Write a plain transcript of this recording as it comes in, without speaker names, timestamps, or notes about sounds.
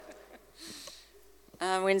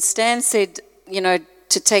When Stan said,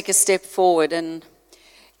 to take a step forward, and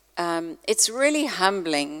it's really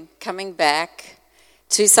humbling coming back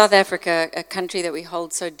to South Africa, a country that we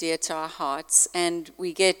hold so dear to our hearts, and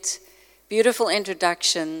we get beautiful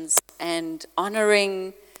introductions, and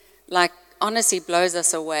honoring, honestly blows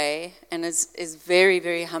us away and is very,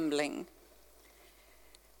 very humbling.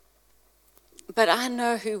 But I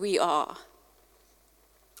know who we are.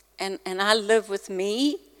 And I live with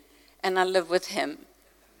me, and I live with him.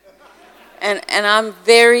 And I'm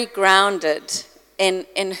very grounded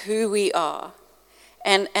in who we are.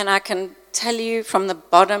 And I can tell you from the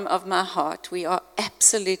bottom of my heart, we are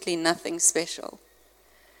absolutely nothing special.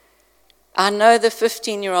 I know the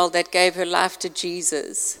 15-year-old that gave her life to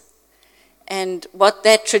Jesus and what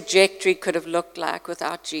that trajectory could have looked like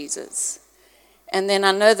without Jesus. And then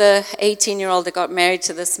I know the 18-year-old that got married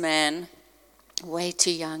to this man, way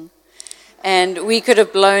too young. And we could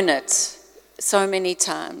have blown it so many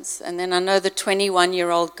times. And then I know the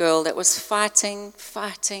 21-year-old girl that was fighting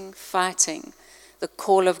the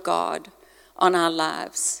call of God on our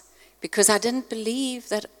lives. Because I didn't believe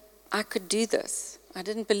that I could do this. I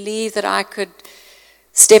didn't believe that I could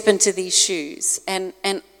step into these shoes. And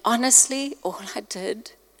honestly, all I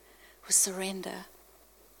did was surrender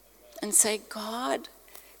and say, God,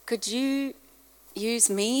 could you use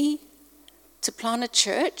me to plant a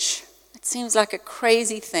church? It seems like a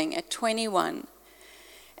crazy thing at 21.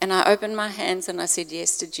 And I opened my hands and I said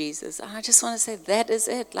yes to Jesus. And I just want to say that is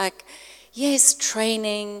it. Yes,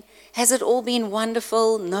 training. Has it all been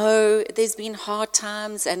wonderful? No, there's been hard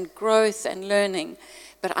times and growth and learning.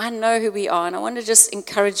 But I know who we are, and I want to just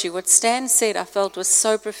encourage you. What Stan said, I felt was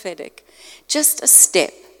so prophetic. Just a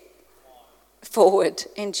step forward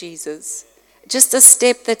in Jesus. Just a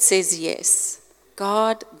step that says yes.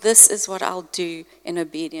 God, this is what I'll do in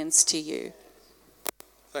obedience to you.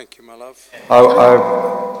 Thank you, my love.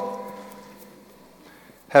 I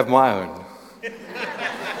have my own.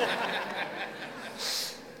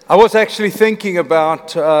 I was actually thinking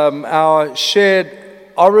about our shared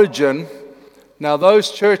origin. Now,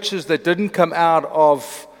 those churches that didn't come out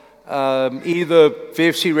of either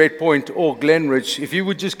VFC Red Point or Glenridge, if you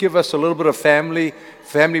would just give us a little bit of family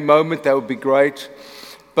moment, that would be great.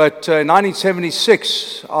 But in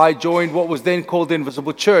 1976, I joined what was then called the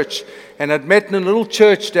Invisible Church, and I'd met in a little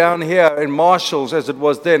church down here in Marshalls, as it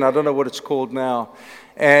was then. I don't know what it's called now.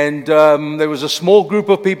 And there was a small group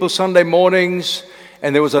of people Sunday mornings,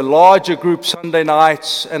 and there was a larger group Sunday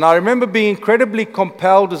nights. And I remember being incredibly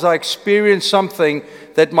compelled as I experienced something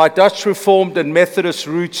that my Dutch Reformed and Methodist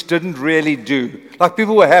roots didn't really do.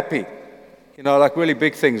 People were happy, really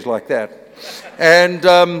big things like that. And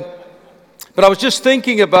but I was just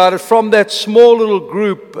thinking about it from that small little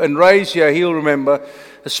group, and Ray's here, he'll remember,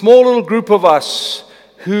 a small little group of us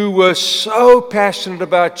who were so passionate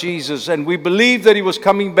about Jesus, and we believed that he was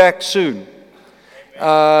coming back soon.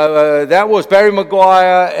 That was Barry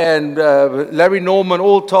Maguire and Larry Norman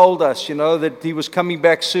all told us, that he was coming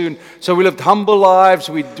back soon. So we lived humble lives,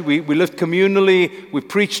 we lived communally, we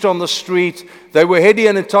preached on the street. They were heady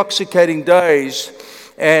and intoxicating days.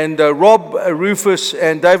 And Rob Rufus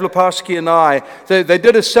and Dave Lepowski and I, they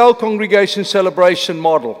did a cell congregation celebration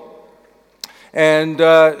model. And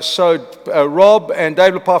so Rob and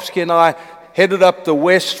Dave Lepowski and I headed up the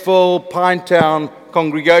Westville Pinetown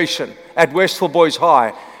congregation at Westville Boys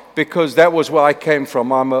High, because that was where I came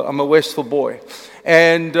from. I'm a Westville boy.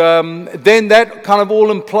 And then that kind of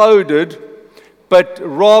all imploded, but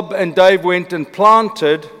Rob and Dave went and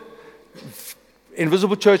planted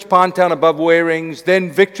Invisible Church Pinetown above Warings,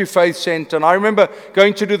 then Victory Faith Center. And I remember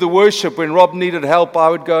going to do the worship. When Rob needed help, I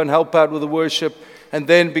would go and help out with the worship, and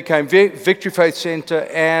then became Victory Faith Center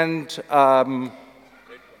and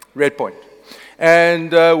Red Point.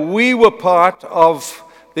 And we were part of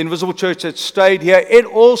the Invisible Church that stayed here. It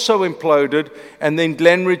also imploded, and then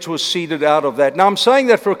Glenridge was seeded out of that. Now, I'm saying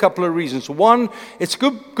that for a couple of reasons. One, it's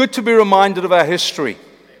good to be reminded of our history.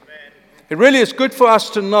 It really is good for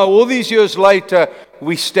us to know all these years later,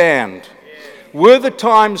 we stand. Were the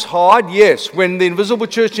times hard? Yes. When the Invisible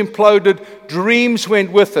Church imploded, dreams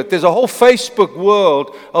went with it. There's a whole Facebook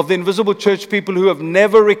world of the Invisible Church people who have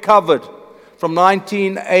never recovered from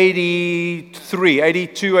 1983,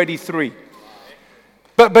 82, 83.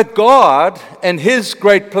 But God and his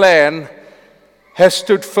great plan has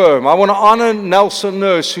stood firm. I want to honor Nelson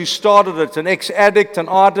Nurse, who started it, an ex-addict, an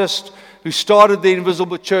artist, who started the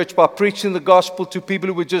Invisible Church by preaching the gospel to people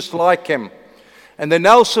who were just like him. And then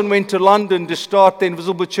Nelson went to London to start the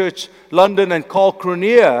Invisible Church London, and Carl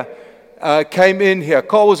Cronier came in here.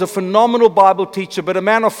 Carl was a phenomenal Bible teacher, but a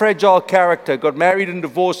man of fragile character, got married and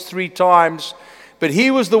divorced 3 times, But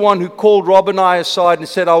he was the one who called Rob and I aside and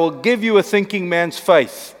said, I will give you a thinking man's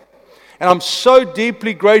faith. And I'm so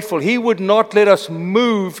deeply grateful. He would not let us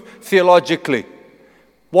move theologically.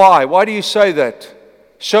 Why? Why do you say that?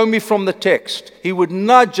 Show me from the text. He would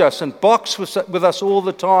nudge us and box with us all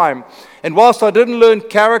the time. And whilst I didn't learn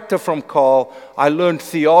character from Carl, I learned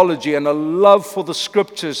theology and a love for the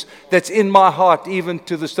scriptures that's in my heart even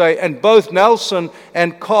to this day. And both Nelson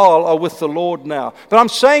and Carl are with the Lord now. But I'm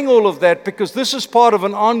saying all of that because this is part of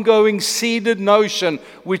an ongoing seeded notion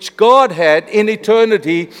which God had in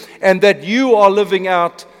eternity and that you are living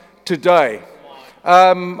out today.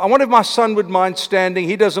 I wonder if my son would mind standing.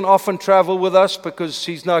 He doesn't often travel with us because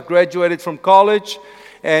he's now graduated from college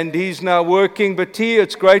and he's now working. But T,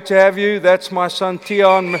 it's great to have you. That's my son,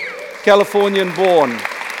 Tion, Californian born.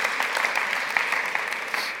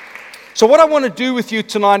 So what I want to do with you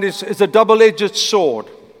tonight is a double-edged sword.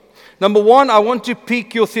 Number one, I want to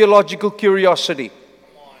pique your theological curiosity.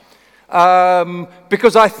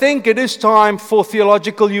 Because I think it is time for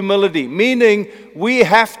theological humility, meaning we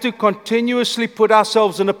have to continuously put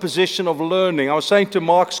ourselves in a position of learning. I was saying to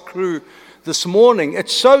Mark's crew this morning,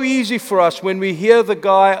 it's so easy for us when we hear the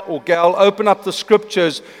guy or gal open up the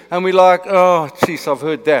scriptures and we're like, oh, geez, I've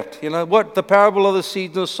heard that. You know what? The parable of the seed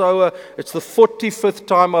and the sower, it's the 45th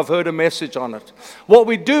time I've heard a message on it. What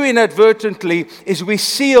we do inadvertently is we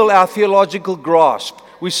seal our theological grasp.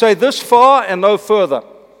 We say this far and no further.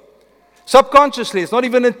 Subconsciously, it's not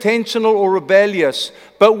even intentional or rebellious,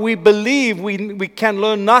 but we believe we can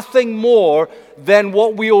learn nothing more than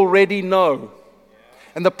what we already know.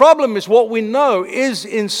 And the problem is what we know is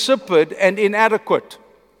insipid and inadequate.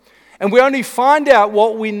 And we only find out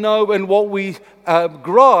what we know and what we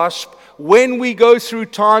grasp when we go through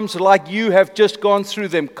times like you have just gone through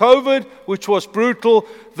them. COVID, which was brutal,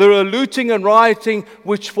 the looting and rioting,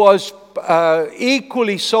 which was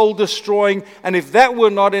equally soul-destroying, and if that were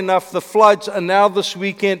not enough, the floods, and now this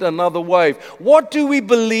weekend another wave. What do we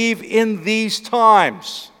believe in these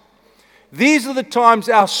times? These are the times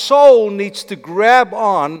our soul needs to grab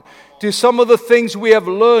on to some of the things we have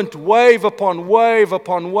learned wave upon wave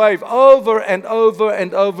upon wave, over and over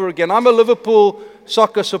and over again. I'm a Liverpool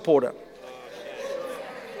soccer supporter.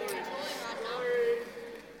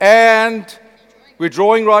 And we're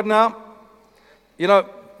drawing right now. You know,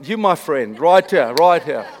 you, my friend, right here, right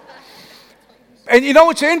here. And you know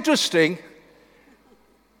what's interesting?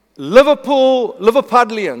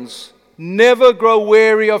 Liverpudlians never grow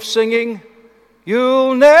weary of singing,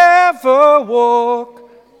 "You'll never walk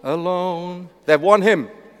alone." They have one hymn.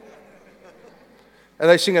 And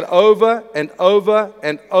they sing it over and over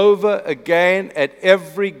and over again at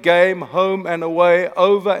every game, home and away,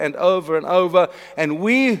 over and over and over. And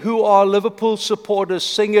we who are Liverpool supporters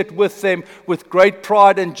sing it with them with great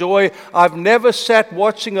pride and joy. I've never sat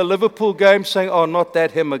watching a Liverpool game saying, oh, not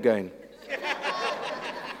that hymn again.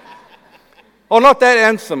 Or not that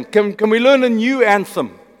anthem. Can we learn a new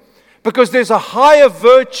anthem? Because there's a higher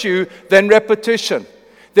virtue than repetition.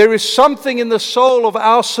 There is something in the soul of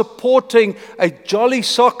our supporting a jolly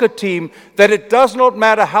soccer team that it does not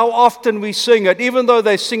matter how often we sing it, even though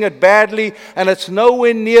they sing it badly and it's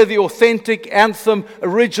nowhere near the authentic anthem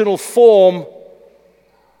original form.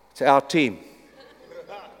 It's our team.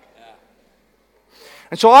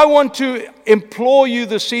 And so I want to implore you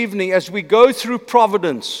this evening as we go through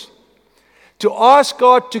Providence to ask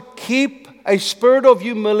God to keep a spirit of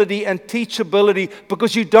humility and teachability,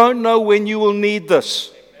 because you don't know when you will need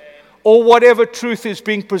this. Or whatever truth is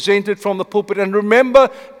being presented from the pulpit. And remember,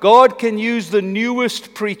 God can use the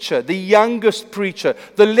newest preacher, the youngest preacher,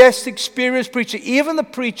 the less experienced preacher, even the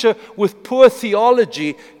preacher with poor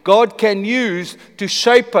theology, God can use to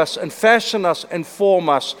shape us and fashion us and form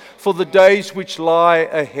us for the days which lie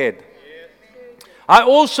ahead. I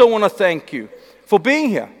also want to thank you for being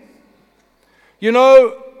here. You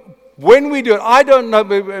know, when we do it, I don't know,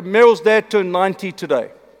 Meryl's dad turned 90 today.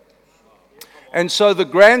 And so the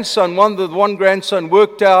grandson, one grandson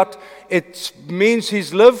worked out, it means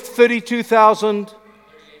he's lived 38,000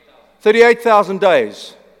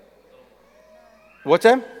 days. What's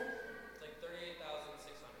that? It's like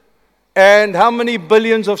 38,600. And how many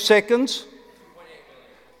billions of seconds?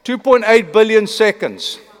 2.8 billion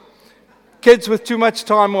seconds. Kids with too much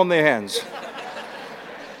time on their hands.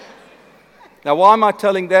 Now, why am I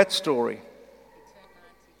telling that story?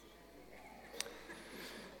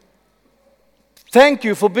 Thank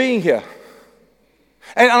you for being here.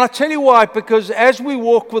 And I'll tell you why, because as we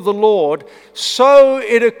walk with the Lord, so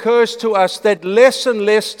it occurs to us that less and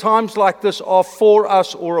less times like this are for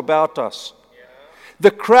us or about us.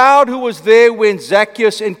 The crowd who was there when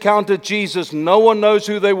Zacchaeus encountered Jesus, no one knows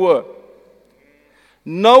who they were.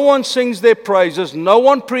 No one sings their praises. No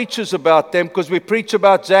one preaches about them because we preach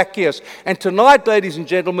about Zacchaeus. And tonight, ladies and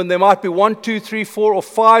gentlemen, there might be 1, 2, 3, 4, or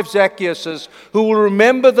 5 Zacchaeuses who will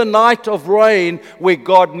remember the night of rain where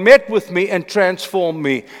God met with me and transformed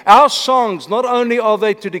me. Our songs, not only are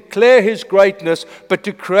they to declare His greatness, but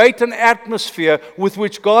to create an atmosphere with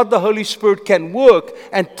which God the Holy Spirit can work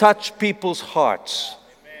and touch people's hearts.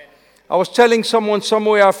 I was telling someone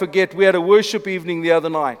somewhere, I forget, we had a worship evening the other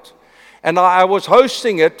night. And I was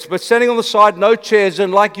hosting it, but standing on the side, no chairs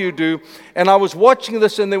in like you do. And I was watching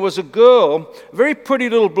this, and there was a girl, a very pretty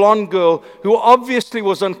little blonde girl, who obviously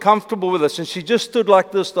was uncomfortable with us. And she just stood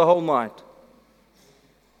like this the whole night.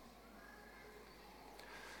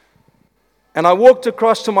 And I walked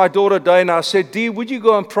across to my daughter Dana. I said, Dee, would you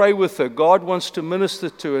go and pray with her? God wants to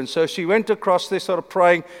minister to her. And so she went across there, started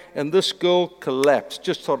praying, and this girl collapsed,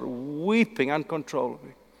 just started weeping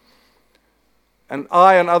uncontrollably. And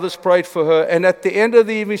I and others prayed for her. And at the end of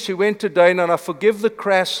the evening, she went to Dana, and I forgive the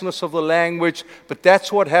crassness of the language, but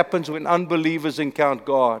that's what happens when unbelievers encounter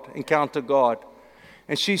God.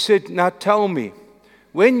 And she said, now tell me,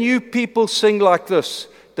 when you people sing like this,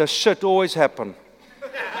 does shit always happen?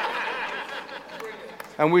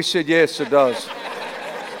 And we said, yes, it does.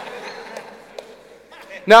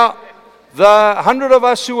 Now, the 100 of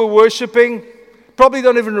us who were worshiping probably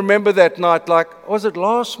don't even remember that night. Like, was it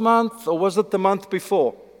last month or was it the month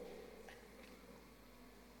before?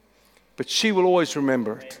 But she will always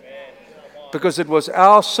remember it. Because it was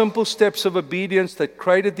our simple steps of obedience that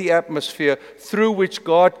created the atmosphere through which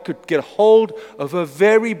God could get hold of a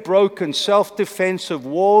very broken, self-defensive,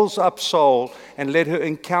 walls-up soul and let her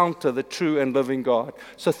encounter the true and living God.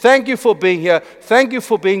 So thank you for being here. Thank you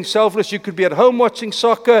for being selfless. You could be at home watching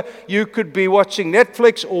soccer. You could be watching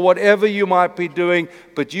Netflix or whatever you might be doing.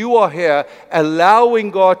 But you are here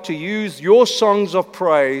allowing God to use your songs of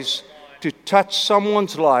praise to touch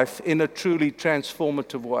someone's life in a truly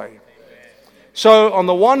transformative way. So on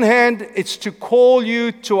the one hand, it's to call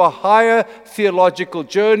you to a higher theological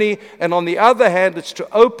journey. And on the other hand, it's to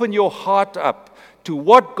open your heart up to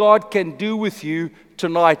what God can do with you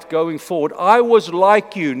tonight going forward. I was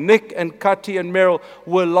like you. Nick and Kati and Meryl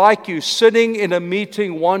were like you, sitting in a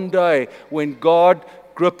meeting one day when God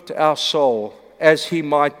gripped our soul as He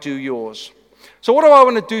might do yours. So what do I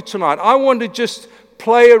want to do tonight? I want to just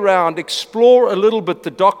play around, explore a little bit the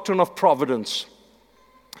doctrine of providence.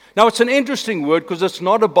 Now, it's an interesting word because it's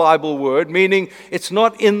not a Bible word, meaning it's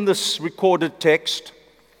not in this recorded text.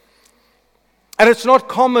 And it's not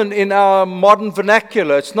common in our modern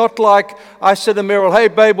vernacular. It's not like I said to Meryl, hey,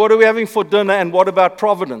 babe, what are we having for dinner and what about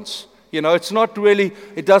providence? You know, it's not really,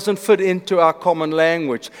 it doesn't fit into our common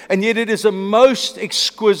language. And yet it is a most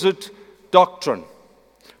exquisite doctrine.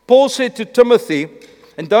 Paul said to Timothy,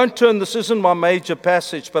 and don't turn, this isn't my major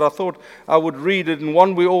passage, but I thought I would read it, and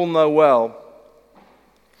one we all know well.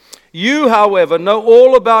 You, however, know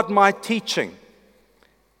all about my teaching,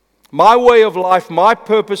 my way of life, my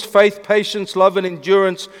purpose, faith, patience, love, and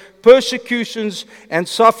endurance, persecutions and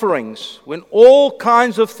sufferings. When all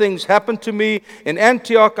kinds of things happened to me in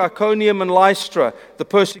Antioch, Iconium, and Lystra, the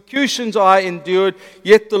persecutions I endured,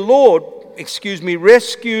 yet the Lord,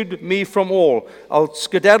 rescued me from all. I'll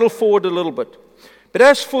skedaddle forward a little bit. But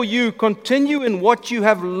as for you, continue in what you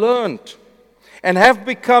have learned and have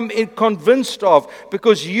become convinced of,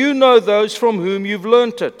 because you know those from whom you've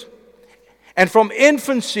learnt it. And from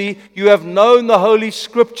infancy you have known the Holy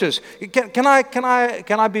Scriptures. Can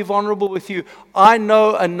I be vulnerable with you? I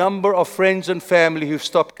know a number of friends and family who've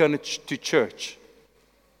stopped going to church.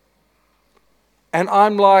 And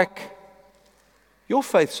I'm like, your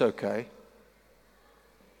faith's okay.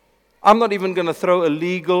 I'm not even going to throw a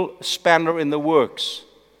legal spanner in the works.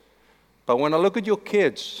 But when I look at your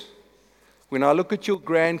kids, when I look at your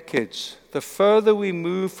grandkids, the further we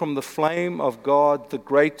move from the flame of God, the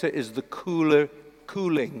greater is the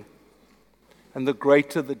cooling, and the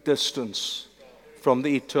greater the distance from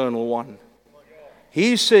the Eternal One.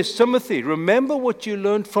 He says, Timothy, remember what you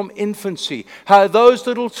learned from infancy, how those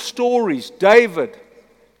little stories, David,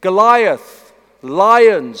 Goliath,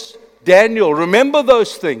 lions, Daniel, remember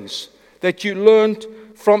those things that you learned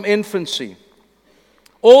from infancy.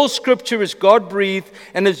 All Scripture is God-breathed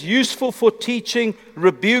and is useful for teaching,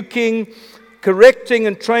 rebuking, correcting,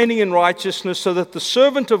 and training in righteousness, so that the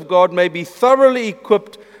servant of God may be thoroughly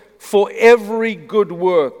equipped for every good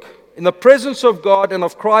work. In the presence of God and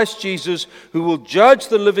of Christ Jesus, who will judge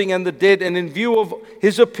the living and the dead, and in view of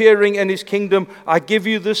His appearing and His kingdom, I give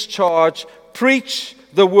you this charge: preach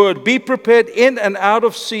the word, be prepared in and out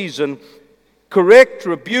of season, correct,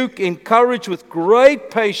 rebuke, encourage with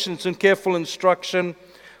great patience and careful instruction.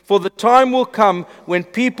 For the time will come when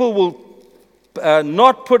people will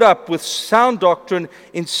not put up with sound doctrine,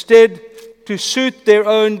 instead to suit their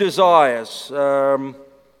own desires.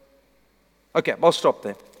 Okay, I'll stop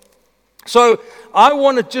there. So I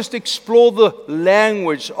want to just explore the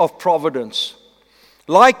language of providence.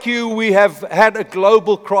 Like you, we have had a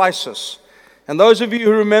global crisis. And those of you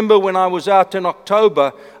who remember when I was out in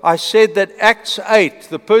October, I said that Acts 8,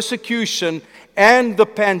 the persecution and the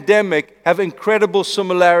pandemic, have incredible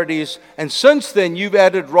similarities. And since then, you've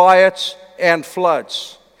added riots and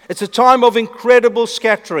floods. It's a time of incredible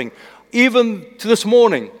scattering. Even to this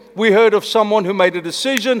morning, we heard of someone who made a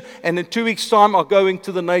decision and in 2 weeks' time are going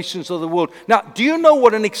to the nations of the world. Now, do you know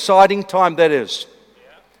what an exciting time that is?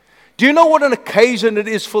 Do you know what an occasion it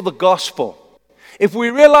is for the gospel? If we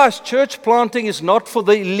realize church planting is not for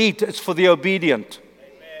the elite, it's for the obedient.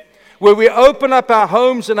 Amen. Where we open up our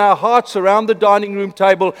homes and our hearts around the dining room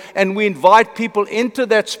table and we invite people into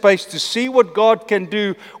that space to see what God can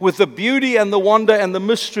do with the beauty and the wonder and the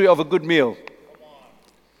mystery of a good meal.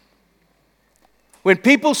 When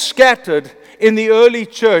people scattered in the early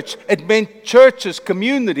church, it meant churches,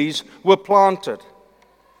 communities were planted.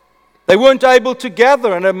 They weren't able to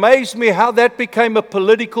gather, and it amazed me how that became a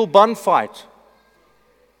political bun fight.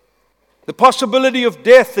 The possibility of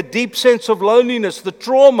death, the deep sense of loneliness, the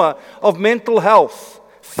trauma of mental health,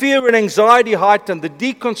 fear and anxiety heightened, the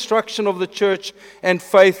deconstruction of the church and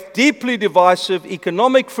faith, deeply divisive,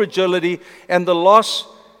 economic fragility, and the loss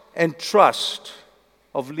and trust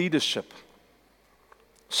of leadership.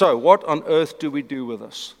 So, what on earth do we do with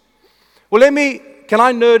this? Well, can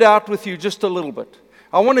I nerd out with you just a little bit?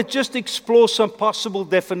 I want to just explore some possible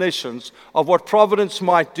definitions of what providence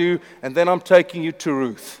might do, and then I'm taking you to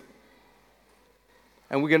Ruth.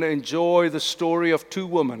 And we're going to enjoy the story of two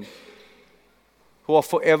women who are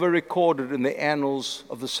forever recorded in the annals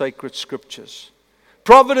of the sacred scriptures.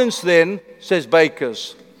 Providence, then, says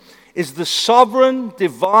Bakers, is the sovereign,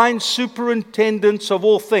 divine superintendence of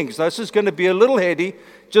all things. Now, this is going to be a little heady.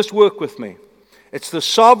 Just work with me. It's the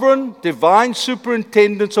sovereign, divine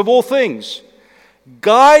superintendence of all things,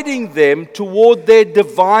 guiding them toward their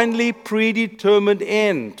divinely predetermined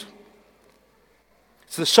end.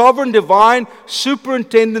 It's the sovereign, divine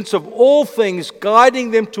superintendence of all things,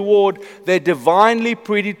 guiding them toward their divinely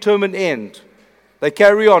predetermined end. They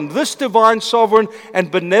carry on. This divine, sovereign,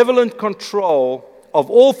 and benevolent control of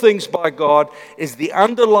all things by God is the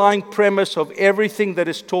underlying premise of everything that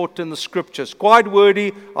is taught in the scriptures. Quite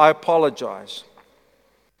wordy, I apologize.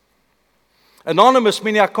 Anonymous,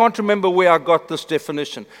 meaning I can't remember where I got this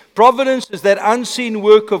definition. Providence is that unseen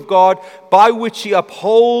work of God by which He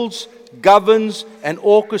upholds, governs, and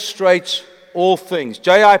orchestrates all things.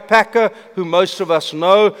 J.I. Packer, who most of us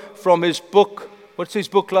know from his book, what's his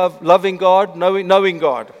book, Loving God? Knowing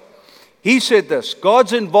God. He said this: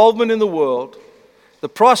 God's involvement in the world, the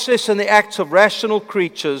process and the acts of rational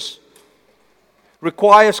creatures,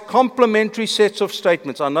 requires complementary sets of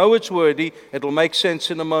statements. I know it's wordy, it'll make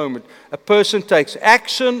sense in a moment. A person takes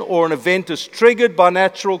action, or an event is triggered by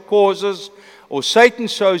natural causes, or Satan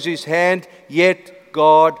shows his hand, yet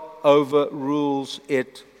God overrules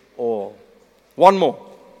it all. One more.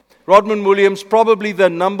 Rodman Williams, probably the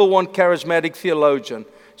number one charismatic theologian,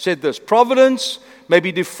 said this: Providence may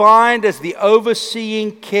be defined as the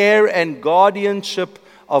overseeing care and guardianship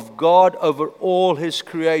of God over all His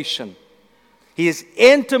creation. He is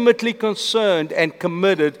intimately concerned and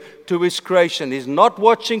committed to His creation. He's not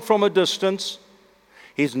watching from a distance.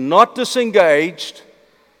 He's not disengaged.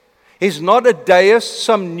 He's not a deist,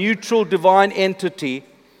 some neutral divine entity.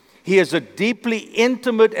 He is a deeply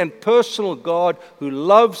intimate and personal God who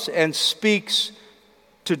loves and speaks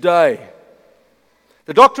today.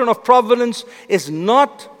 The doctrine of providence is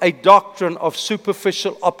not a doctrine of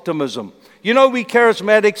superficial optimism. You know, we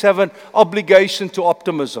charismatics have an obligation to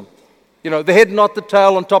optimism. You know, the head, not the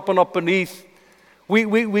tail, on top and not beneath.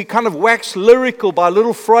 We kind of wax lyrical by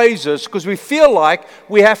little phrases because we feel like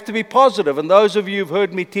we have to be positive. And those of you who've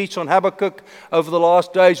heard me teach on Habakkuk over the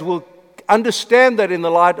last days will understand that in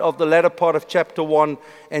the light of the latter part of chapter 1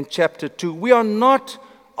 and chapter 2. We are not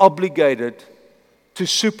obligated to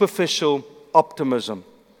superficial optimism.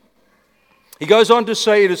 He goes on to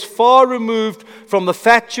say it is far removed from the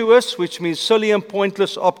fatuous, which means silly and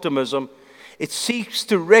pointless optimism. It seeks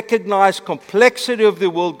to recognize complexity of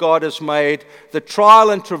the world God has made, the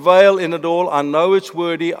trial and travail in it all. I know it's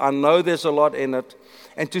wordy, I know there's a lot in it.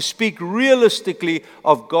 And to speak realistically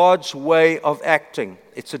of God's way of acting.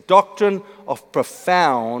 It's a doctrine of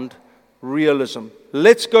profound realism.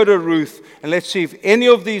 Let's go to Ruth and let's see if any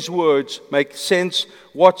of these words make sense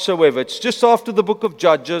whatsoever. It's just after the book of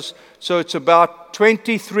Judges, so it's about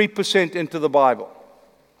 23% into the Bible.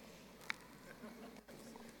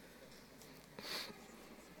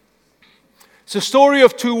 It's a story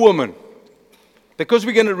of two women. Because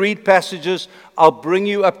we're going to read passages, I'll bring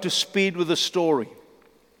you up to speed with the story.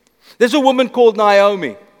 There's a woman called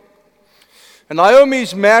Naomi. And Naomi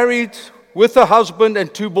is married with a husband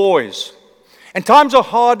and two boys. And times are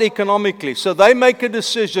hard economically, so they make a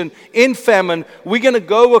decision in famine, we're going to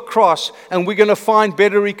go across and we're going to find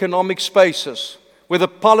better economic spaces where the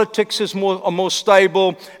politics are more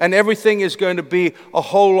stable and everything is going to be a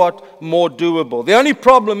whole lot more doable. The only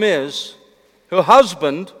problem is her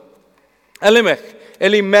husband,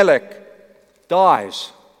 Elimelech,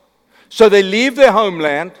 dies. So they leave their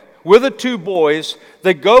homeland with the two boys,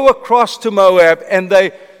 they go across to Moab and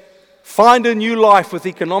they find a new life with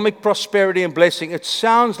economic prosperity and blessing. It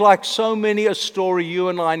sounds like so many a story you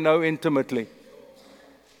and I know intimately.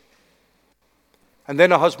 And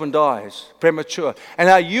then her husband dies, premature. And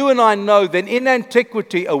now you and I know that in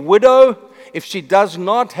antiquity, a widow, if she does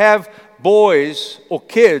not have boys or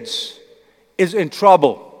kids, is in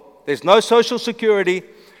trouble. There's no social security.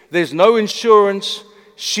 There's no insurance.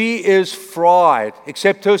 She is fried,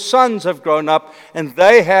 except her sons have grown up and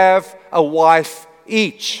they have a wife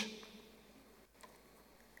each.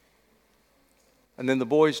 And then the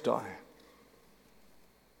boys die.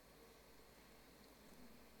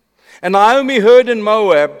 And Naomi heard in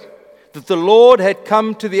Moab that the Lord had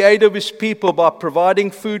come to the aid of his people by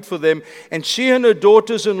providing food for them, and she and her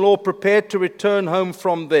daughters-in-law prepared to return home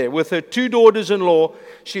from there. With her two daughters-in-law,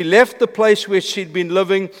 she left the place where she'd been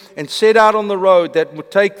living and set out on the road that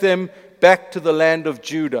would take them back to the land of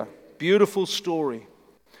Judah. Beautiful story.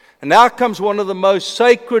 And now comes one of the most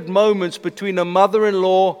sacred moments between a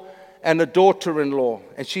mother-in-law and a daughter-in-law.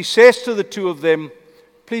 And she says to the two of them,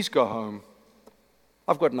 please go home.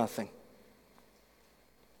 I've got nothing.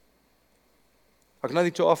 I've got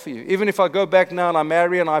nothing to offer you. Even if I go back now and I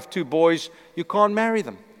marry and I have two boys, you can't marry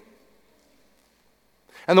them.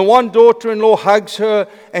 And the one daughter-in-law hugs her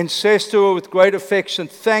and says to her with great affection,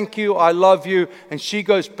 thank you, I love you. And she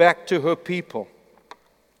goes back to her people.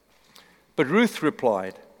 But Ruth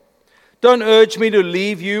replied, don't urge me to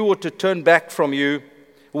leave you or to turn back from you.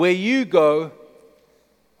 Where you go,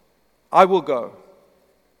 I will go.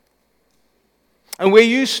 And where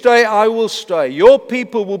you stay, I will stay. Your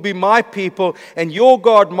people will be my people, and your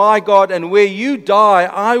God, my God. And where you die,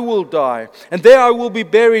 I will die. And there I will be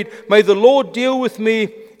buried. May the Lord deal with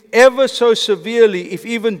me ever so severely if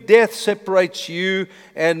even death separates you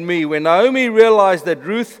and me. When Naomi realized that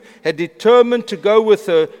Ruth had determined to go with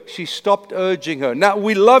her, she stopped urging her. Now,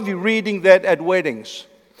 we love reading that at weddings.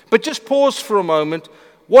 But just pause for a moment.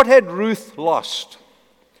 What had Ruth lost?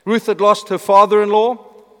 Ruth had lost her father-in-law.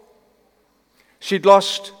 She'd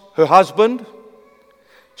lost her husband.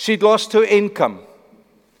 She'd lost her income.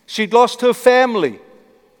 She'd lost her family.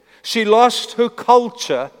 She lost her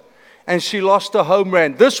culture. And she lost her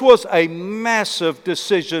homeland. This was a massive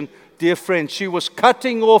decision, dear friends. She was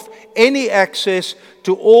cutting off any access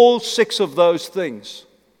to all six of those things.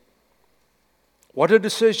 What a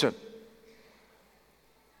decision.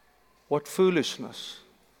 What foolishness.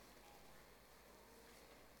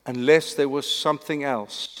 Unless there was something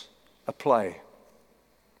else at play.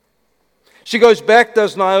 She goes back,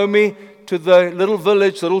 does Naomi, to the little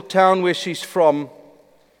village, little town where she's from.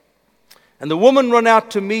 And the women run out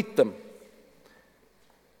to meet them.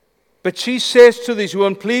 But she says to these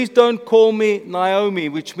women, please don't call me Naomi,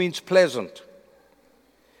 which means pleasant.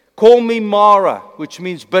 Call me Mara, which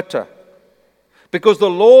means bitter. Because the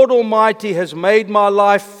Lord Almighty has made my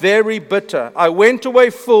life very bitter. I went away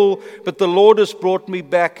full, but the Lord has brought me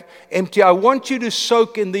back empty. I want you to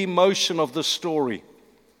soak in the emotion of the story.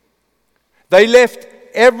 They left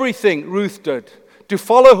everything, Ruth did, to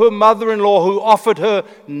follow her mother-in-law who offered her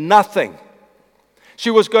nothing.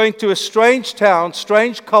 She was going to a strange town,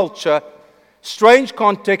 strange culture, strange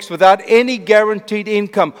context without any guaranteed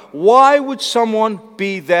income. Why would someone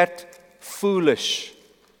be that foolish?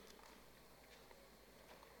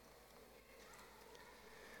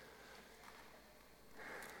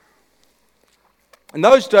 In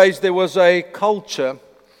those days, there was a culture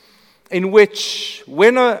in which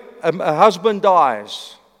when a husband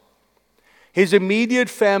dies, his immediate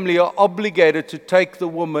family are obligated to take the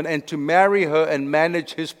woman and to marry her and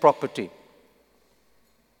manage his property.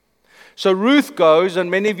 So Ruth goes,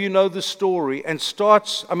 and many of you know the story, and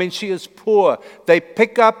she is poor. They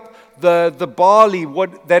pick up the barley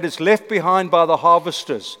that is left behind by the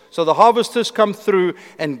harvesters. So the harvesters come through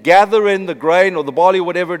and gather in the grain or the barley,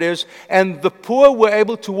 whatever it is, and the poor were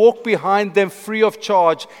able to walk behind them free of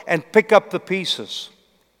charge and pick up the pieces.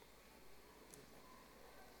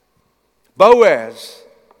 Boaz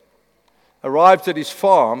arrived at his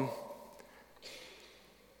farm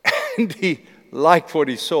and he liked what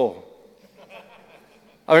he saw.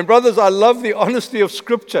 I mean, brothers, I love the honesty of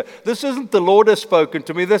Scripture. This isn't the Lord has spoken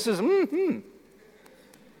to me. This is,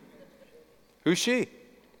 Who's she?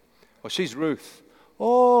 Oh, she's Ruth.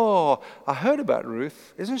 Oh, I heard about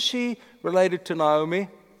Ruth. Isn't she related to Naomi?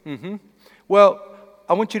 Well,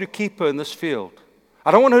 I want you to keep her in this field. I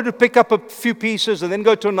don't want her to pick up a few pieces and then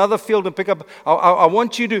go to another field and pick up. I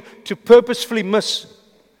want you to purposefully miss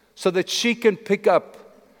so that she can pick up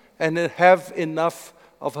and have enough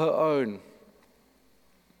of her own,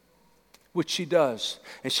 which she does.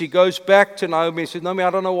 And she goes back to Naomi and says, Naomi, I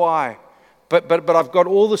don't know why, but I've got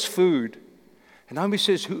all this food. And Naomi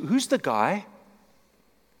says, who's the guy?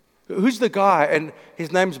 Who's the guy? And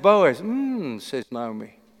his name's Boaz. Says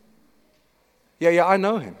Naomi. Yeah, I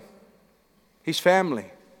know him. He's family.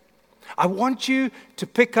 I want you to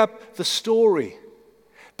pick up the story,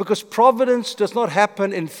 because providence does not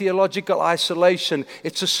happen in theological isolation.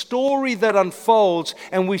 It's a story that unfolds,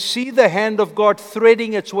 and we see the hand of God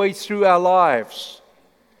threading its way through our lives.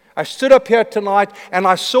 I stood up here tonight and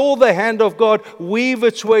I saw the hand of God weave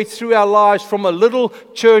its way through our lives, from a little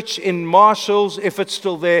church in Marshalls, if it's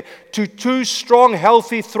still there, to two strong,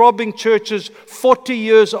 healthy, throbbing churches 40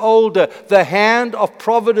 years older. The hand of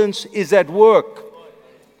providence is at work.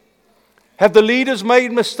 Have the leaders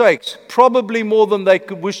made mistakes? Probably more than they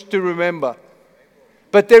could wish to remember.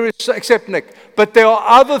 But there is, except Nick, but there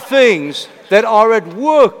are other things that are at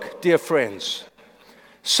work, dear friends.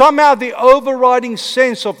 Somehow the overriding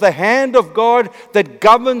sense of the hand of God that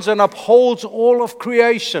governs and upholds all of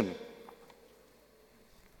creation.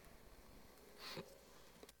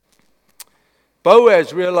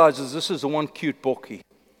 Boaz realizes this is the one cute bookie.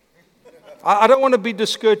 I don't want to be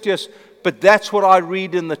discourteous, but that's what I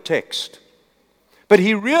read in the text. But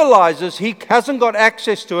he realizes he hasn't got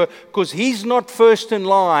access to her because he's not first in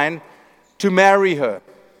line to marry her.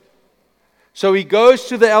 So he goes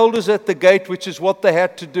to the elders at the gate, which is what they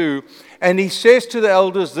had to do. And he says to the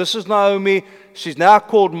elders, this is Naomi. She's now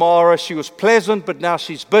called Mara. She was pleasant, but now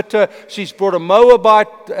she's bitter. She's brought a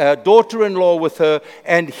Moabite daughter-in-law with her.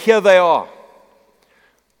 And here they are.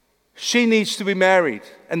 She needs to be married.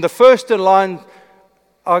 And the first in line,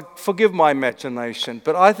 forgive my imagination,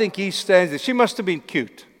 but I think he stands there. She must have been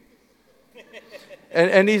cute.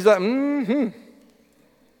 And he's like,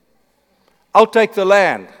 I'll take the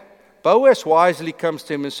land. Boaz wisely comes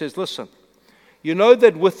to him and says, listen, you know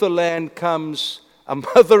that with the land comes a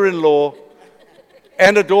mother-in-law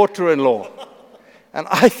and a daughter-in-law. And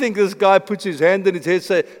I think this guy puts his hand in his head and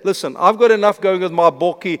says, listen, I've got enough going with my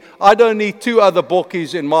bokkie. I don't need two other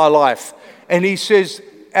bokkies in my life. And he says,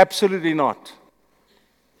 absolutely not.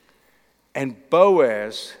 And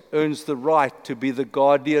Boaz earns the right to be the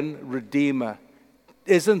guardian redeemer.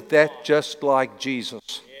 Isn't that just like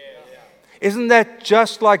Jesus? Isn't that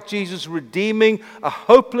just like Jesus redeeming a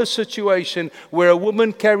hopeless situation where a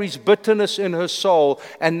woman carries bitterness in her soul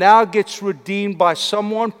and now gets redeemed by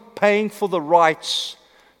someone paying for the rights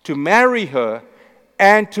to marry her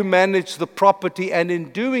and to manage the property, and in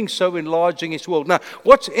doing so enlarging his world? Now,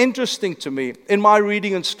 what's interesting to me in my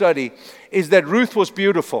reading and study is that Ruth was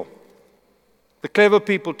beautiful. The clever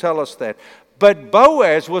people tell us that. But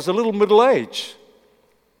Boaz was a little middle-aged.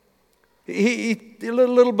 He a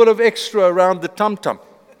little bit of extra around the tum-tum.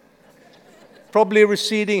 Probably a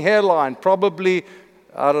receding hairline. Probably,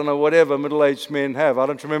 I don't know, whatever middle-aged men have. I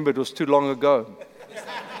don't remember. It was too long ago.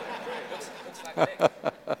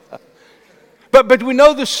 But we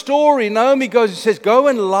know the story. Naomi goes and says, go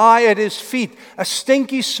and lie at his feet, a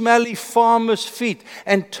stinky, smelly farmer's feet,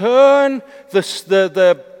 and turn the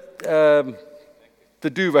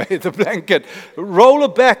duvet, the blanket, roll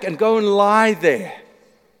it back and go and lie there.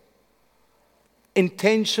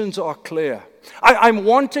 Intentions are clear. I'm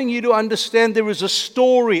wanting you to understand there is a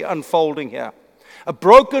story unfolding here. A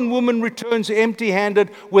broken woman returns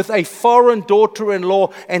empty-handed with a foreign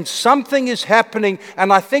daughter-in-law, and something is happening.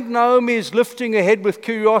 And I think Naomi is lifting her head with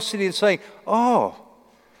curiosity and saying, oh,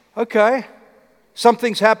 okay,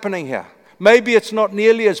 something's happening here. Maybe it's not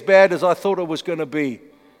nearly as bad as I thought it was going to be.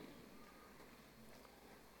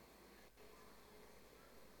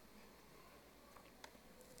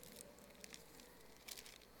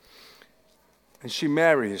 And she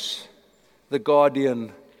marries the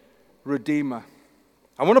guardian redeemer.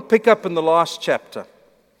 I want to pick up in the last chapter.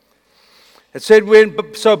 It said,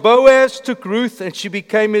 so Boaz took Ruth and she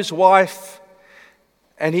became his wife,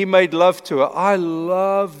 and he made love to her. I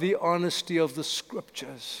love the honesty of the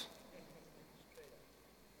scriptures.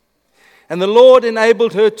 And the Lord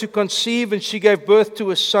enabled her to conceive, and she gave birth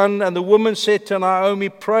to a son. And the woman said to Naomi,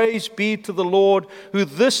 praise be to the Lord, who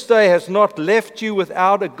this day has not left you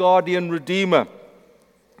without a guardian redeemer.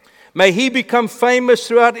 May he become famous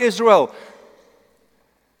throughout Israel.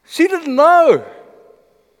 She didn't know.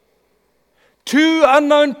 Two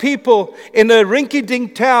unknown people in a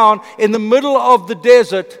rinky-dink town in the middle of the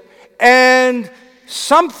desert, and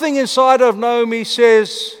something inside of Naomi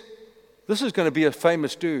says, this is going to be a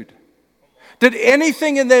famous dude. Did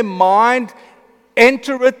anything in their mind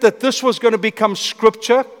enter it that this was going to become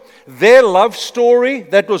scripture? Their love story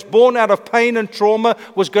that was born out of pain and trauma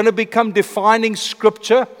was going to become defining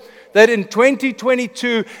scripture? That in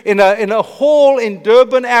 2022, in a hall in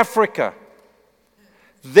Durban, Africa,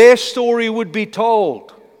 their story would be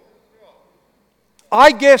told?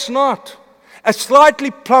 I guess not. A slightly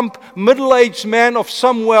plump, middle-aged man of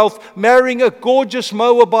some wealth marrying a gorgeous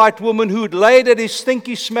Moabite woman who'd laid at his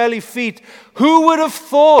stinky, smelly feet. Who would have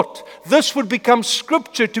thought this would become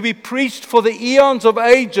scripture to be preached for the eons of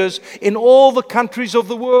ages in all the countries of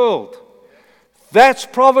the world? That's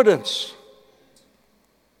providence.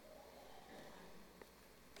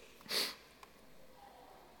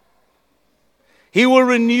 He will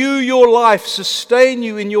renew your life, sustain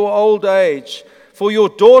you in your old age. For your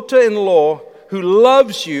daughter-in-law, who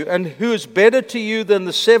loves you and who is better to you than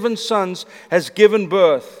the 7 sons, has given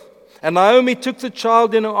birth. And Naomi took the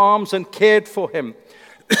child in her arms and cared for him.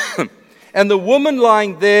 And the woman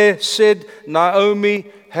lying there said, Naomi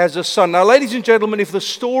has a son. Now, ladies and gentlemen, if the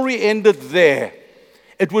story ended there,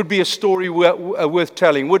 it would be a story worth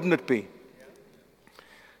telling, wouldn't it be?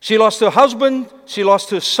 She lost her husband, she lost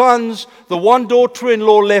her sons, the one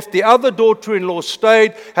daughter-in-law left, the other daughter-in-law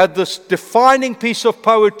stayed, had this defining piece of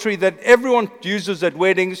poetry that everyone uses at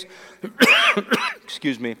weddings.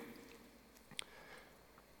 Excuse me.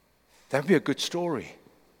 That would be a good story.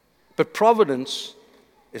 But providence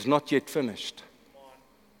is not yet finished.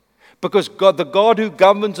 Because God, the God who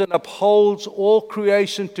governs and upholds all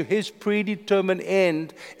creation to his predetermined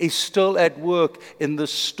end, is still at work in the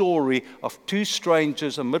story of 2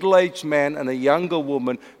 strangers, a middle-aged man and a younger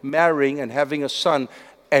woman, marrying and having a son.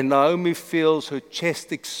 And Naomi feels her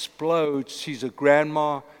chest explodes. She's a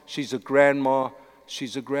grandma, she's a grandma,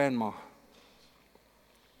 she's a grandma.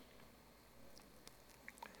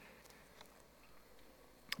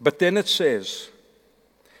 But then it says,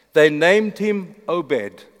 they named him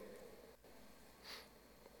Obed.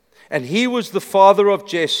 And he was the father of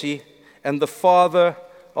Jesse and the father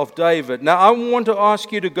of David. Now, I want to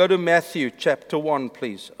ask you to go to Matthew chapter 1,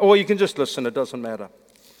 please. Or you can just listen, it doesn't matter.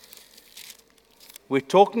 We're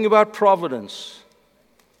talking about providence,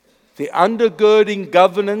 the undergirding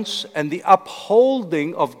governance and the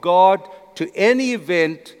upholding of God to any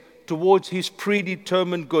event towards his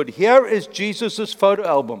predetermined good. Here is Jesus' photo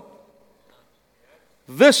album.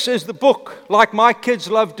 This is the book, like my kids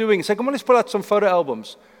love doing. Say, come on, let's pull out some photo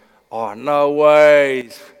albums. Oh, no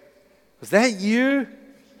way. Was that you?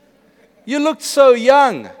 You looked so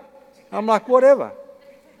young. I'm like, whatever.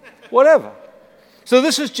 Whatever. So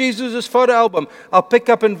this is Jesus' photo album. I'll pick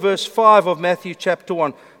up in verse 5 of Matthew chapter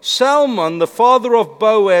 1. Salmon, the father of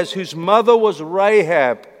Boaz, whose mother was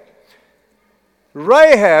Rahab.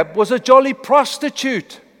 Rahab was a jolly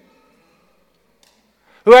prostitute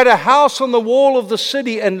who had a house on the wall of the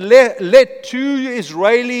city and let 2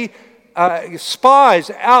 Israeli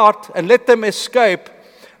spies out and let them escape.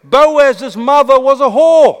 Boaz's mother was a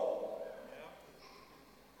whore.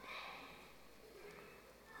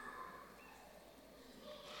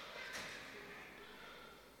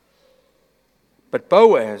 But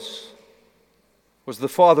Boaz was the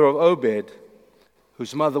father of Obed,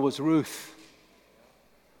 whose mother was Ruth,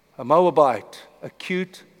 a Moabite, a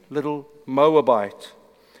cute little Moabite.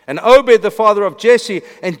 And Obed, the father of Jesse,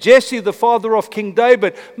 and Jesse, the father of King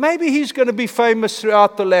David. Maybe he's going to be famous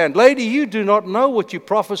throughout the land. Lady, you do not know what you're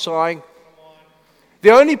prophesying. The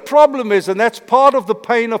only problem is, and that's part of the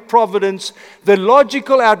pain of providence, the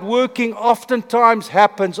logical outworking oftentimes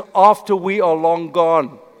happens after we are long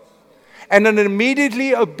gone. And an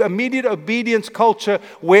immediate obedience culture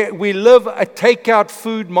where we live a takeout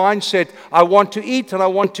food mindset. I want to eat and I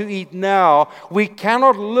want to eat now. We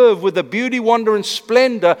cannot live with the beauty, wonder, and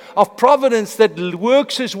splendor of providence that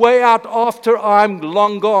works its way out after I'm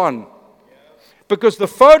long gone. Because the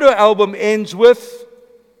photo album ends with,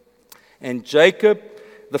 and Jacob,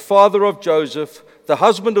 the father of Joseph, the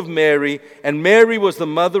husband of Mary, and Mary was the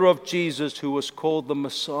mother of Jesus, who was called the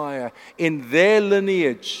Messiah. In their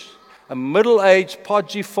lineage, a middle-aged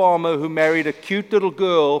podgy farmer who married a cute little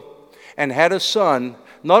girl and had a son,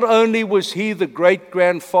 not only was he the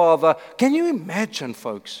great-grandfather, can you imagine,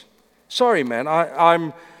 folks? Sorry, man,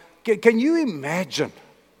 can you imagine?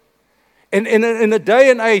 In a day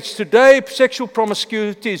and age, today, sexual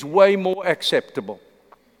promiscuity is way more acceptable.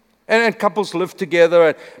 And couples live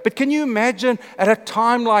together. But can you imagine at a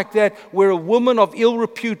time like that where a woman of ill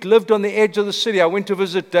repute lived on the edge of the city? I went to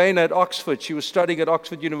visit Dana at Oxford. She was studying at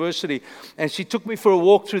Oxford University. And she took me for a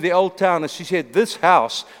walk through the old town. And she said, this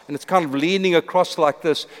house, and it's kind of leaning across like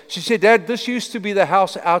this. She said, Dad, this used to be the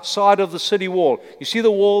house outside of the city wall. You see the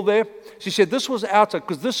wall there? She said, this was outside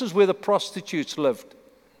because this is where the prostitutes lived.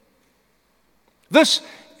 This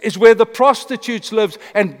is where the prostitutes lived.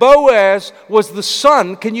 And Boaz was the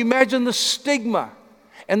son. Can you imagine the stigma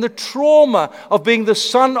and the trauma of being the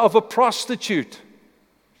son of a prostitute?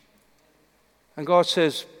 And God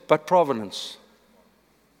says, but providence.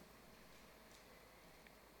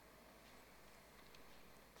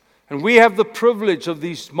 And we have the privilege of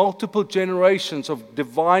these multiple generations of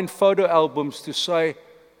divine photo albums to say,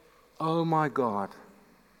 oh my God.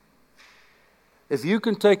 If you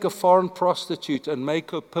can take a foreign prostitute and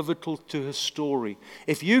make her pivotal to his story,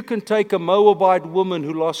 if you can take a Moabite woman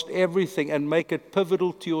who lost everything and make it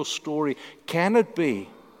pivotal to your story, can it be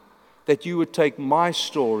that you would take my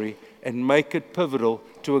story and make it pivotal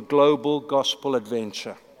to a global gospel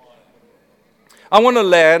adventure? I want to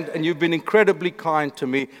land, and you've been incredibly kind to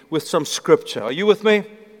me, with some scripture. Are you with me?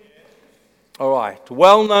 All right.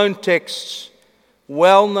 Well-known texts,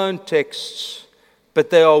 but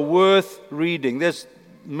they are worth reading. There's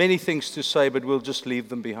many things to say, but we'll just leave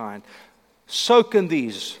them behind. Soak in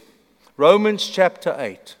these. Romans chapter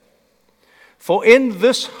 8. For in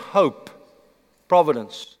this hope,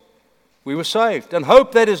 providence, we were saved. And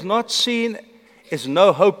hope that is not seen is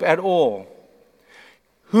no hope at all.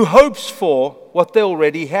 Who hopes for what they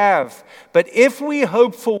already have? But if we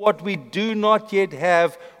hope for what we do not yet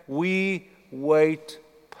have, we wait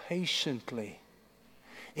patiently.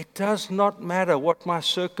 It does not matter what my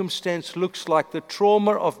circumstance looks like, the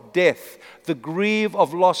trauma of death, the grief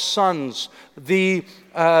of lost sons, the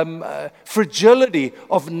fragility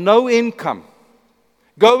of no income.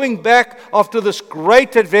 Going back after this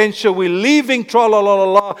great adventure, we're leaving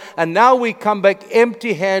tra-la-la-la-la, and now we come back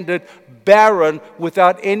empty-handed, barren,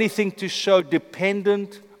 without anything to show,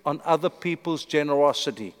 dependent on other people's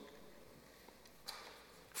generosity.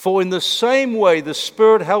 For in the same way, the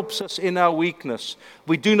Spirit helps us in our weakness.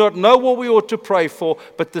 We do not know what we ought to pray for,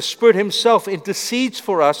 but the Spirit Himself intercedes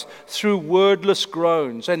for us through wordless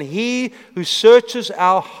groans. And He who searches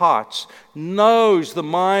our hearts knows the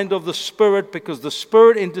mind of the Spirit, because the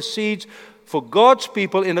Spirit intercedes for God's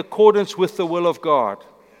people in accordance with the will of God.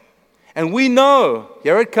 And we know,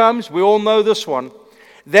 here it comes, we all know this one,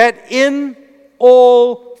 that in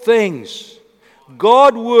all things,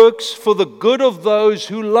 God works for the good of those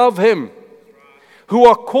who love Him, who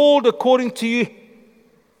are called according to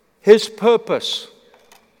His purpose.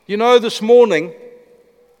 You know, this morning,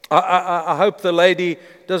 I hope the lady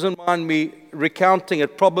doesn't mind me recounting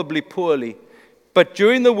it, probably poorly, but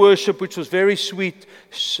during the worship, which was very sweet,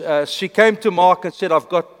 she came to Mark and said, I've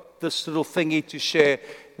got this little thingy to share,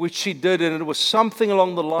 which she did, and it was something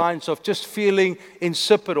along the lines of just feeling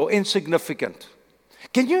insipid or insignificant.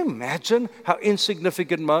 Can you imagine how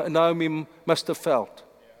insignificant Naomi must have felt?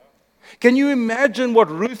 Can you imagine what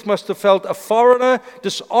Ruth must have felt, a foreigner,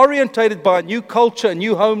 disorientated by a new culture, a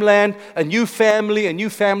new homeland, a new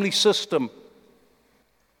family system?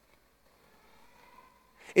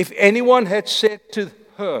 If anyone had said to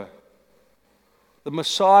her, the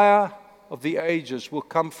Messiah of the ages will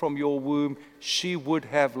come from your womb, she would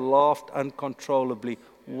have laughed uncontrollably.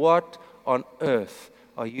 What on earth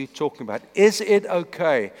are you talking about? Is it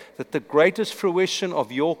okay that the greatest fruition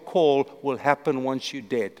of your call will happen once you're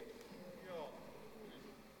dead?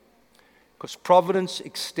 Because providence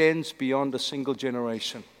extends beyond a single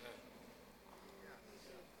generation.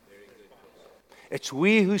 It's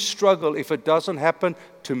we who struggle if it doesn't happen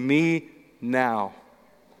to me now.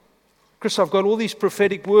 Chris, I've got all these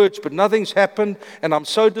prophetic words, but nothing's happened, and I'm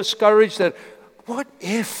so discouraged that what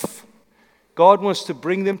if God wants to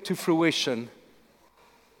bring them to fruition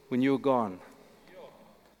when you're gone?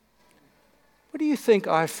 What do you think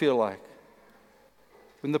I feel like?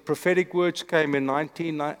 When the prophetic words came in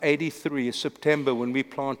 1983, September, when we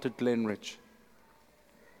planted Glenridge.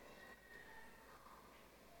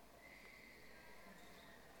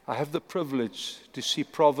 I have the privilege to see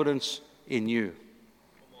providence in you.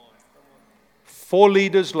 4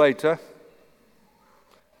 leaders later,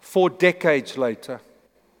 4 decades later,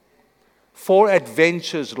 4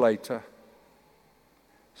 adventures later,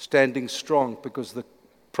 standing strong, because the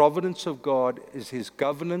providence of God is His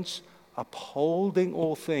governance, upholding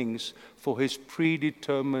all things for His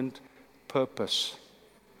predetermined purpose.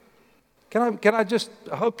 Can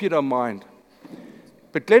I hope you don't mind,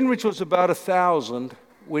 but Glenridge was about 1,000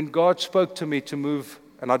 when God spoke to me to move,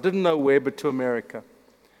 and I didn't know where, but to America.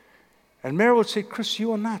 And Meryl said, Chris,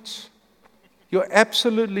 you are nuts. You're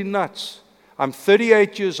absolutely nuts. I'm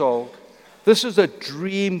 38 years old. This is a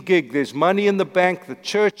dream gig. There's money in the bank. The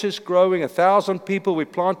church is growing. 1,000 people. We're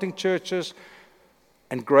planting churches.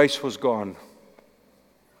 And Grace was gone.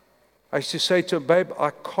 I used to say to her, babe, I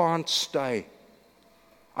can't stay.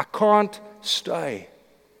 I can't stay.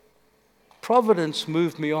 Providence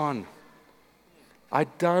moved me on.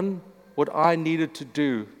 I'd done what I needed to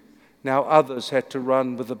do. Now others had to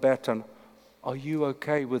run with the baton. Are you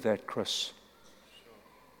okay with that, Chris?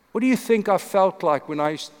 What do you think I felt like when I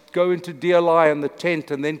used to go into DLI in the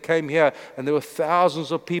tent and then came here and there were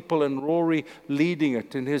thousands of people and Rory leading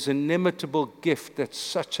it in his inimitable gift? That's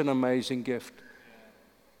such an amazing gift.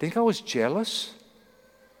 Think I was jealous?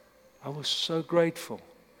 I was so grateful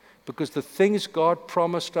because the things God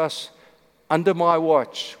promised us under my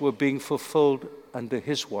watch were being fulfilled under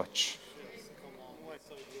His watch.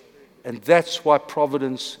 And that's why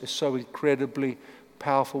providence is so incredibly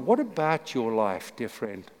powerful. What about your life, dear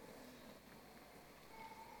friend?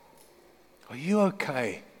 Are you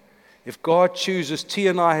okay? If God chooses, T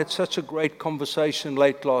and I had such a great conversation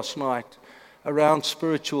late last night around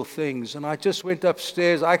spiritual things. And I just went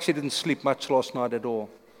upstairs. I actually didn't sleep much last night at all.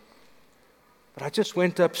 But I just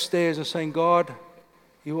went upstairs and saying, God,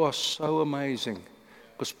 you are so amazing.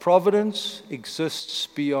 Because providence exists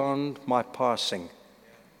beyond my passing.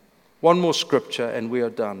 One more scripture and we are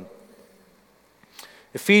done.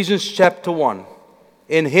 Ephesians chapter 1.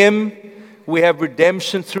 In Him we have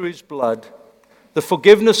redemption through His blood, the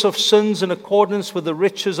forgiveness of sins in accordance with the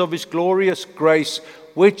riches of His glorious grace,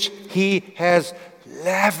 which He has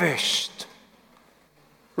lavished.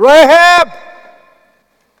 Rahab,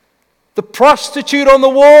 the prostitute on the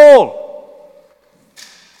wall.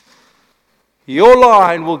 Your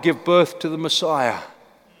line will give birth to the Messiah.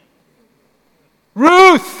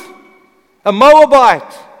 Ruth, a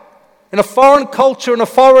Moabite, in a foreign culture, in a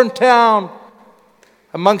foreign town,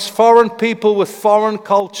 amongst foreign people with foreign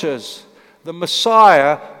cultures. The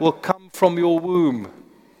Messiah will come from your womb.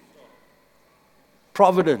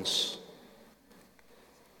 Providence.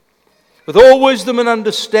 With all wisdom and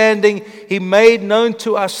understanding, He made known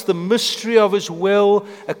to us the mystery of His will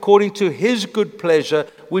according to His good pleasure,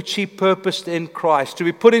 which He purposed in Christ, to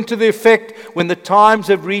be put into the effect when the times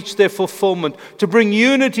have reached their fulfillment, to bring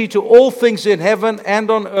unity to all things in heaven and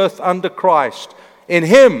on earth under Christ. In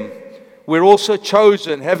Him we're also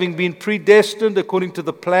chosen, having been predestined according to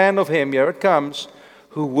the plan of Him, here it comes,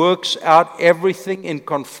 who works out everything in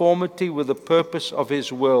conformity with the purpose of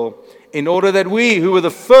His will, in order that we, who were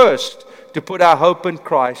the first to put our hope in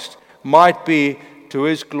Christ, might be to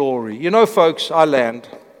His glory. You know, folks, I land.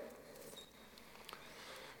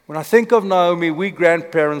 When I think of Naomi, we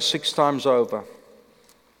grandparents 6 times over.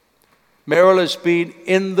 Meryl has been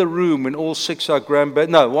in the room when all 6 are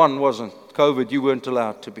grandparents. No, one wasn't. COVID, you weren't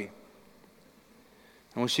allowed to be.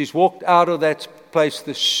 And when she's walked out of that place,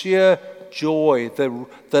 the sheer joy,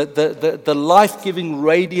 the life-giving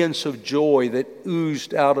radiance of joy that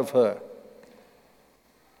oozed out of her.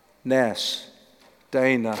 Nas,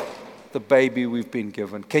 Dana, the baby we've been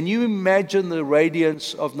given. Can you imagine the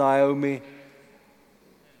radiance of Naomi?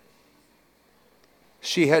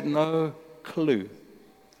 She had no clue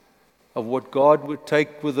of what God would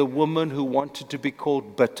take with a woman who wanted to be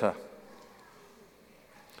called bitter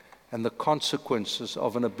and the consequences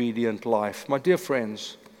of an obedient life. My dear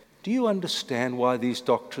friends, do you understand why these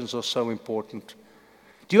doctrines are so important?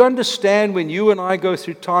 Do you understand when you and I go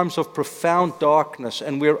through times of profound darkness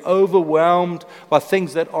and we're overwhelmed by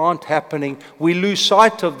things that aren't happening, we lose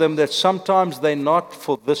sight of them, that sometimes they're not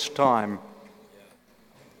for this time,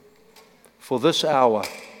 for this hour,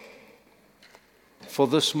 for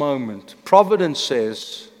this moment. Providence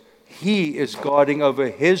says He is guarding over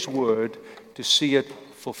His word to see it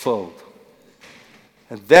fulfilled.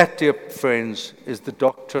 And that, dear friends, is the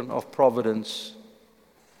doctrine of providence.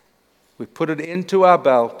 We put it into our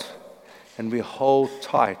belt and we hold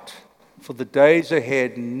tight, for the days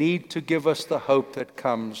ahead need to give us the hope that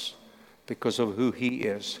comes because of who He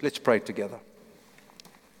is. Let's pray together.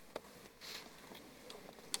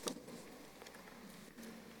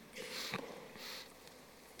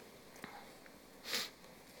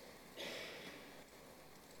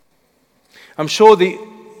 I'm sure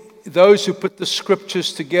those who put the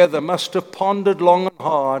scriptures together must have pondered long and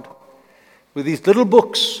hard with these little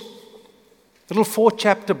books, little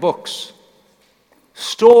 4-chapter books,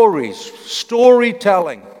 stories,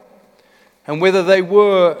 storytelling, and whether they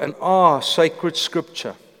were and are sacred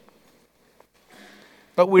scripture.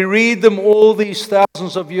 But we read them all these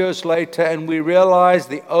thousands of years later and we realize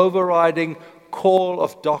the overriding call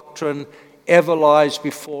of doctrine ever lies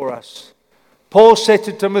before us. Paul said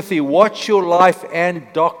to Timothy, watch your life and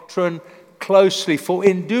doctrine closely, for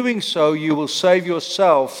in doing so you will save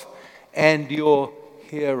yourself and your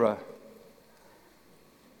hearer.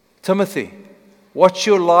 Timothy, watch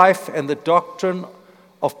your life and the doctrine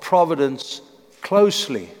of providence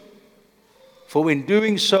closely, for in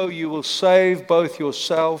doing so you will save both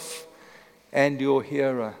yourself and your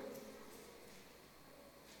hearer.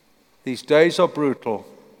 These days are brutal.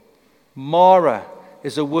 Mara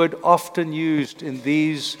is a word often used in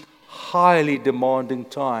these highly demanding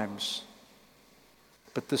times.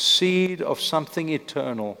 But the seed of something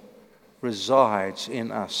eternal resides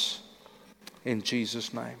in us. In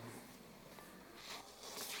Jesus' name.